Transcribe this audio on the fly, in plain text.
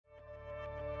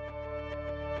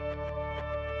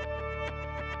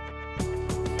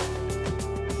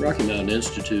Rocky Mountain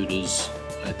Institute is,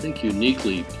 I think,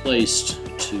 uniquely placed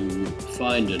to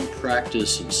find and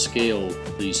practice and scale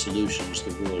the solutions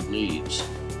the world needs.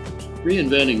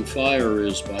 Reinventing fire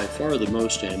is by far the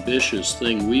most ambitious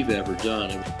thing we've ever done.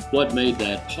 And what made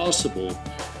that possible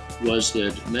was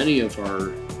that many of our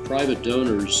private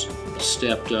donors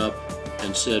stepped up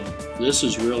and said, this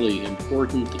is really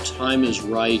important, the time is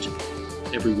right,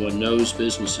 everyone knows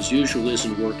business as usual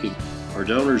isn't working. Our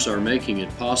donors are making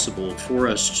it possible for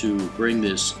us to bring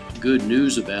this good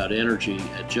news about energy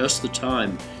at just the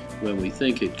time when we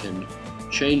think it can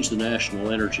change the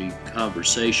national energy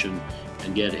conversation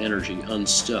and get energy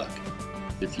unstuck.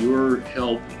 With your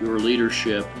help, your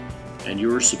leadership, and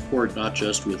your support, not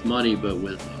just with money, but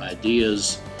with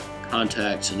ideas,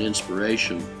 contacts, and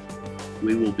inspiration,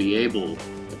 we will be able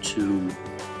to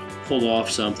pull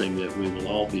off something that we will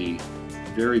all be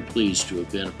very pleased to have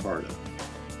been a part of.